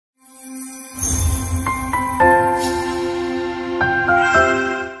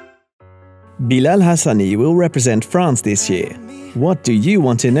Bilal Hassani will represent France this year. What do you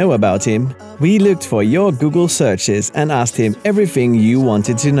want to know about him? We looked for your Google searches and asked him everything you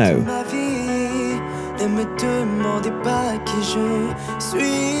wanted to know.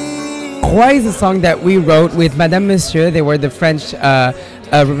 Croix is a song that we wrote with Madame Monsieur. They were the French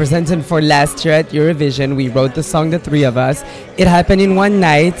representative for last year at Eurovision. We wrote the song, the three of us. It happened in one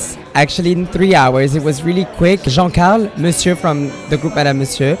night, actually in 3 hours. It was really quick. Jean-Carl Monsieur from the group Madame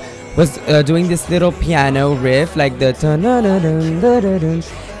Monsieur was doing this little piano riff, like the dun-dun-dun-dun-dun-dun.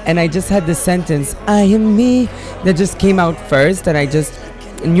 And I just had the sentence, I am me, that just came out first. And I just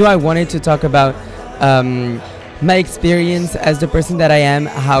knew I wanted to talk about my experience as the person that I am,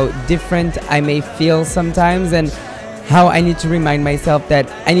 how different I may feel sometimes, and how I need to remind myself that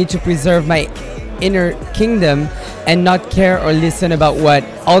I need to preserve my inner kingdom and not care or listen about what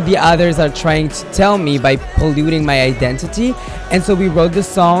all the others are trying to tell me by polluting my identity. And so we wrote the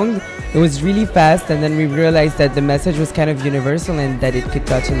song. It was really fast, and then we realized that the message was kind of universal and that it could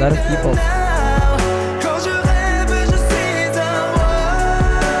touch a lot of people.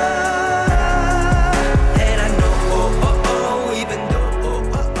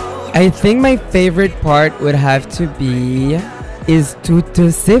 I think my favorite part would have to be is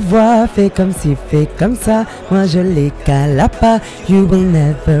toutes ces voix fait comme ci, fait comme ça, moi je les cala pas, you will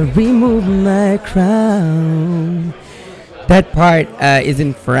never remove my crown. That part is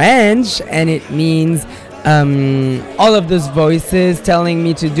in French, and it means all of those voices telling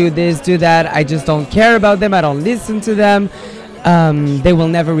me to do this, do that. I just don't care about them. I don't listen to them. They will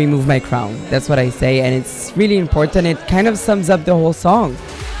never remove my crown. That's what I say, and it's really important. It kind of sums up the whole song.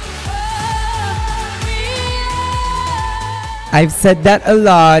 I've said that a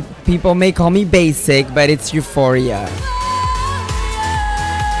lot. People may call me basic, but it's euphoria.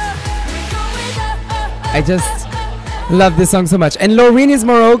 I just love this song so much. And Laureen is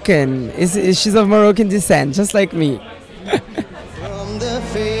Moroccan. She's of Moroccan descent, just like me.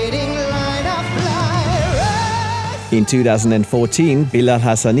 In 2014, Bilal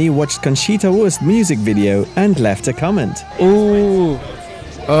Hassani watched Conchita Wurst's music video and left a comment. Ooh.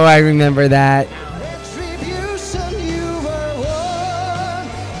 Oh, I remember that.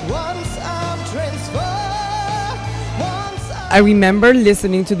 I remember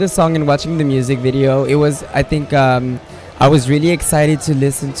listening to the song and watching the music video. It was, I think, I was really excited to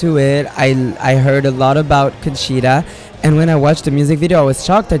listen to it. I heard a lot about Conchita, and when I watched the music video, I was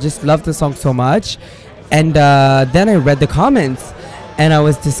shocked. I just loved the song so much. And then I read the comments, and I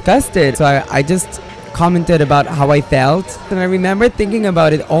was disgusted. So I just commented about how I felt, and I remember thinking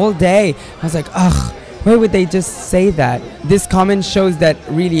about it all day. I was like, ugh, why would they just say that? This comment shows that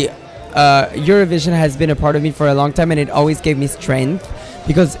really Eurovision has been a part of me for a long time, and it always gave me strength,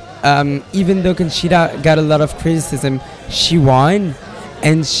 because even though Conchita got a lot of criticism, she won,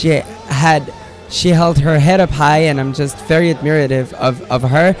 and she held her head up high, and I'm just very admirative of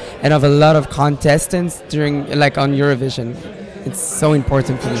her and of a lot of contestants during, like, on Eurovision. It's so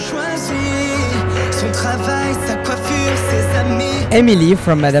important for me. Emily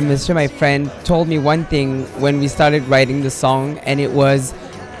from Madame Monsieur, my friend, told me one thing when we started writing the song, and it was,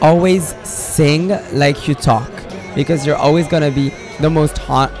 always sing like you talk, because you're always gonna be the most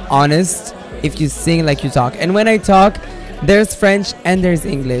honest if you sing like you talk. And when I talk, there's French and there's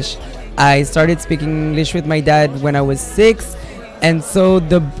English. I started speaking English with my dad when I was 6, and so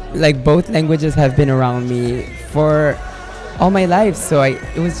both languages have been around me for all my life, so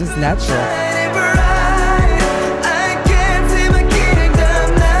it was just natural.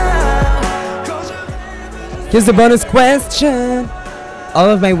 Here's the bonus question. All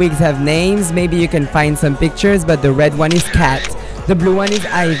of my wigs have names. Maybe you can find some pictures, but the red one is Cat, the blue one is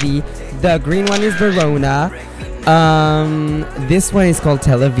Ivy, the green one is Verona. This one is called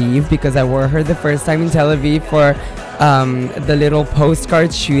Tel Aviv, because I wore her the first time in Tel Aviv for the little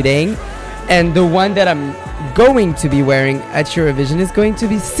postcard shooting. And the one that I'm going to be wearing at Eurovision is going to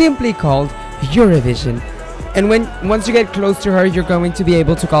be simply called Eurovision. And once you get close to her, you're going to be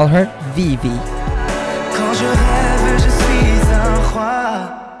able to call her Vivi.